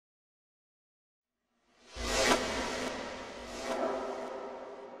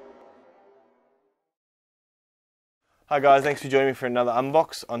Hi guys, thanks for joining me for another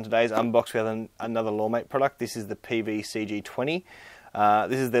unbox. On today's unbox we have another Lawmate product. This is the PV-CHG20.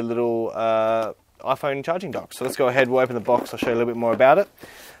 This is their little iPhone charging dock. So let's go ahead, we'll open the box, I'll show you a little bit more about it.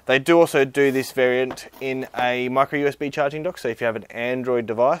 They do also do this variant in a micro USB charging dock, so if you have an Android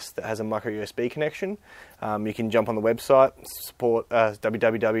device that has a micro USB connection, you can jump on the website, support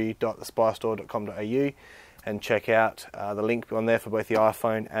www.thespystore.com.au and check out the link on there for both the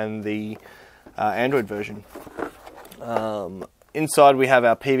iPhone and the Android version. Inside we have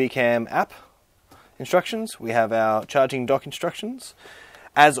our PV-Cam app instructions, we have our charging dock instructions.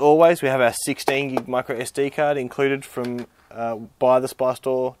 As always, we have our 16 gig micro SD card included from by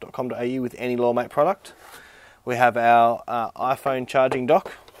thespystore.com.au with any Lawmate product. We have our iPhone charging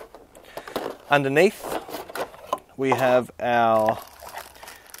dock. Underneath we have our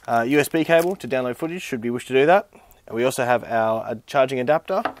USB cable to download footage should we wish to do that. We also have our charging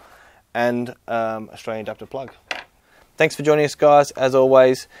adapter and Australian adapter plug. Thanks for joining us guys. As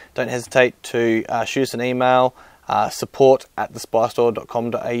always, don't hesitate to shoot us an email,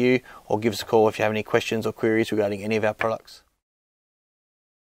 support@thespystore.com.au, or give us a call if you have any questions or queries regarding any of our products.